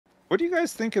What do you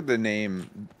guys think of the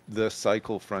name, The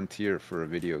Cycle Frontier, for a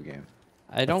video game?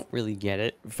 I don't really get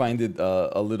it. Find it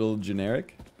a little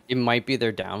generic. It might be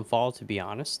their downfall, to be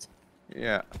honest.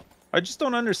 Yeah, I just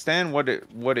don't understand what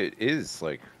it is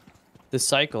like. The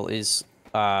cycle is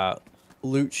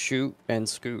loot, shoot, and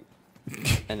scoot,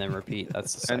 and then repeat.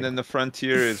 That's the cycle. And then the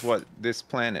frontier is what, this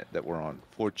planet that we're on,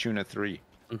 Fortuna 3.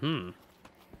 Mm-hmm.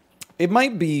 It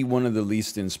might be one of the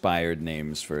least inspired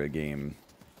names for a game.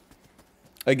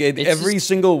 Like every just,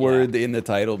 single word in the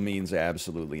title means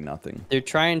absolutely nothing. They're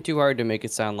trying too hard to make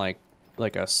it sound like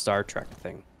a Star Trek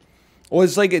thing. Well,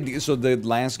 it's like so the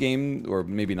last game, or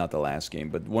maybe not the last game,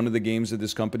 but one of the games that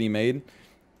this company made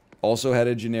also had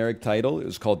a generic title. It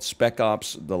was called Spec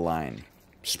Ops: The Line.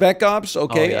 Spec Ops,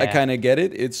 okay, I kind of get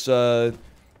it. It's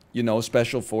you know,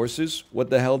 special forces.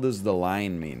 What the hell does the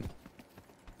line mean?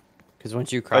 Because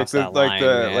once you cross that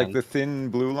line, like the thin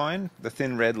blue line, the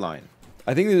thin red line.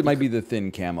 I think it might be the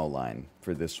thin camo line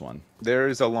for this one. There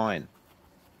is a line.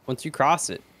 once you cross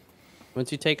it,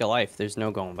 once you take a life, there's no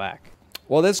going back.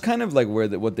 Well, that's kind of like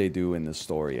what they do in the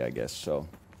story, I guess. So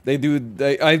they do.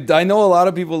 I know a lot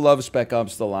of people love Spec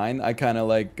Ops: The Line. I kind of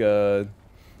like. I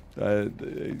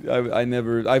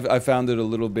found it a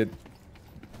little bit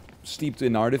steeped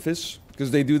in artifice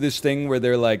because they do this thing where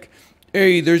they're like,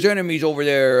 "Hey, there's enemies over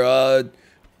there.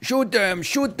 Shoot them!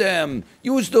 Shoot them!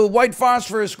 Use the white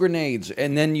phosphorus grenades!"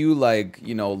 And then you, like,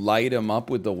 you know, light them up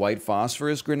with the white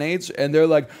phosphorus grenades, and they're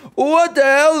like, "What the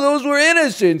hell? Those were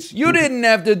innocents! You didn't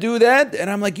have to do that!" And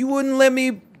I'm like, "You wouldn't let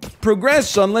me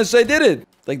progress unless I did it."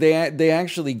 Like, they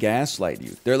actually gaslight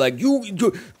you. They're like, "You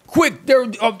quick!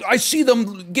 I see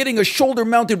them getting a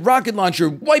shoulder-mounted rocket launcher.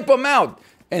 Wipe them out!"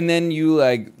 And then you,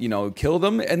 like, you know, kill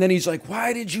them, and then he's like,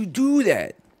 "Why did you do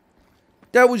that?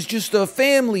 That was just a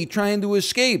family trying to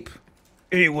escape."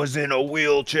 He was in a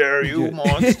wheelchair, you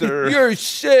monster. You're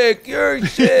sick. You're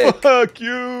sick. Fuck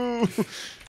you.